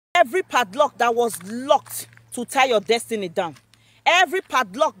Every padlock that was locked to tie your destiny down. Every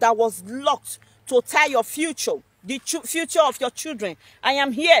padlock that was locked to tie your future, the future of your children. I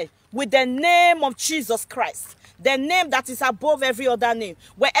am here with the name of Jesus Christ. The name that is above every other name.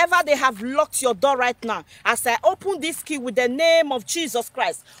 Wherever they have locked your door right now, as I open this key with the name of Jesus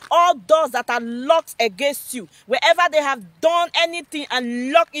Christ, all doors that are locked against you, wherever they have done anything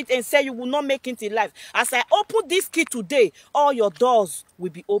and lock it and say you will not make it in life, as I open this key today, all your doors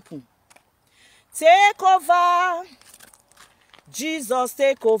will be open. Take over. Jesus,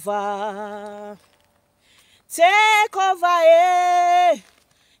 take over. Take over, eh.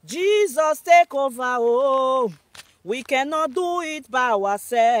 Jesus, take over, oh. We cannot do it by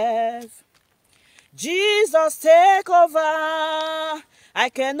ourselves. Jesus, take over. I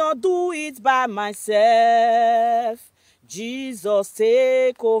cannot do it by myself. Jesus,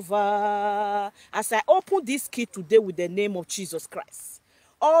 take over. As I open this key today with the name of Jesus Christ,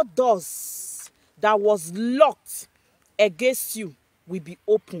 all doors that was locked against you will be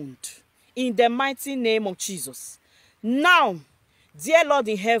opened in the mighty name of Jesus. Now, dear Lord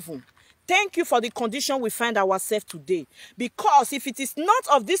in heaven, thank you for the condition we find ourselves today. Because if it is not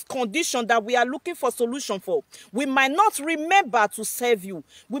of this condition that we are looking for solution for, we might not remember to serve you.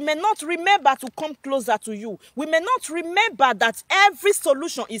 We may not remember to come closer to you. We may not remember that every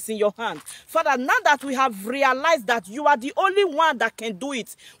solution is in your hand. Father, now that we have realized that you are the only one that can do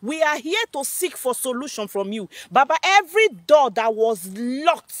it, we are here to seek for solution from you. Baba, every door that was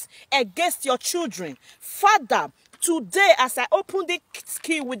locked against your children, Father, today, as I open this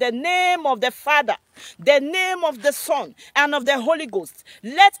key with the name of the Father, the name of the Son, and of the Holy Ghost,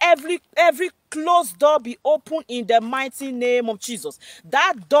 let every closed door be opened in the mighty name of Jesus.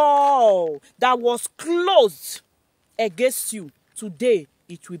 That door that was closed against you, today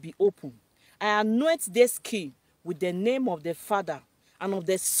it will be open. I anoint this key with the name of the Father, and of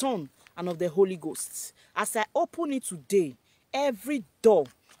the Son, and of the Holy Ghost. As I open it today, every door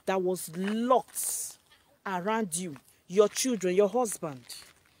that was locked around you, your children, your husband,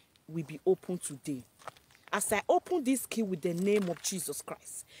 will be open today. As I open this key with the name of Jesus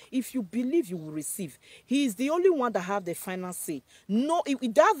Christ, if you believe, you will receive. He is the only one that have the final say. No, if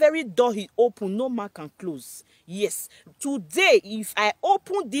that very door he opened, no man can close. Yes, today, if I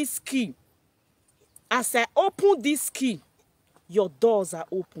open this key, as I open this key, your doors are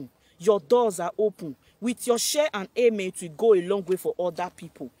open. Your doors are open. With your share and amen, it will go a long way for other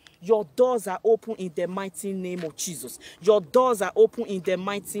people. Your doors are open in the mighty name of Jesus. Your doors are open in the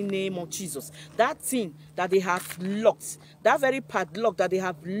mighty name of Jesus. That thing that they have locked, that very padlock that they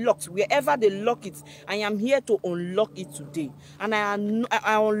have locked, wherever they lock it, I am here to unlock it today. And I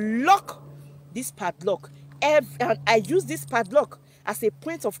unlock this padlock. And I use this padlock as a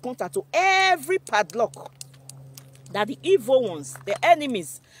point of contact to every padlock that the evil ones, the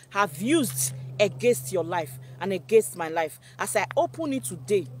enemies, have used against your life and against my life. As I open it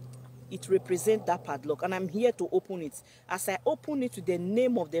today, it represents that padlock, and I'm here to open it. As I open it to the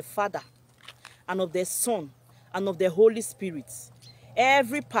name of the Father, and of the Son, and of the Holy Spirit,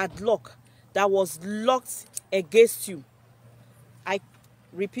 every padlock that was locked against you, I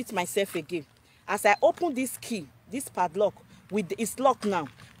repeat myself again. As I open this key, this padlock, it's locked now,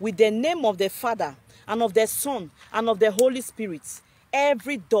 with the name of the Father, and of the Son, and of the Holy Spirit,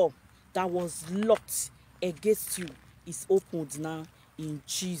 every door that was locked against you is opened now. In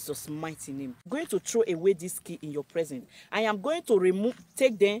Jesus' mighty name. I'm going to throw away this key in your presence. I am going to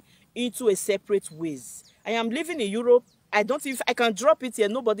take them into a separate ways. I am living in Europe. I don't think I can drop it here.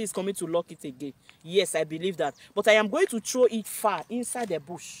 Nobody is coming to lock it again. Yes, I believe that. But I am going to throw it far inside the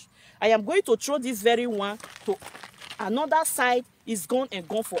bush. I am going to throw this very one to another side. Is gone and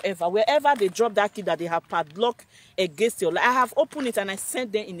gone forever. Wherever they drop that key that they have padlocked against your life, I have opened it and I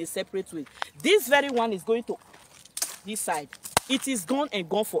sent them in a separate way. This very one is going to this side. It is gone and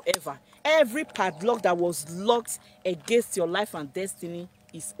gone forever. Every padlock that was locked against your life and destiny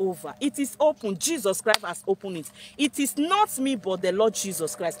is over. It is open. Jesus Christ has opened it. It is not me, but the Lord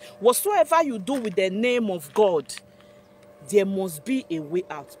Jesus Christ. Whatsoever you do with the name of God, there must be a way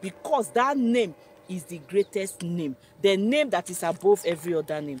out, because that name is the greatest name, the name that is above every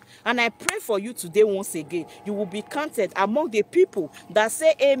other name. And I pray for you today once again, you will be counted among the people that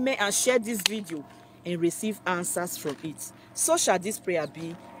say amen and share this video and receive answers from it. So shall this prayer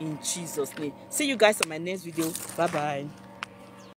be in Jesus' name. See you guys on my next video. Bye-bye.